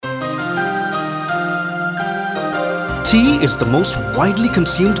Tea is the most widely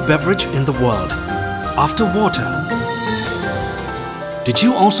consumed beverage in the world, after water. Did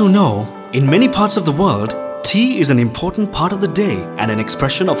you also know, in many parts of the world, tea is an important part of the day and an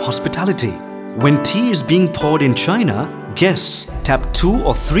expression of hospitality. When tea is being poured in China, guests tap 2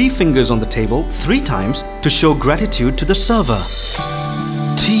 or 3 fingers on the table 3 times to show gratitude to the server.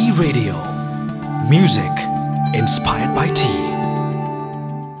 Tea Radio. Music inspired by tea.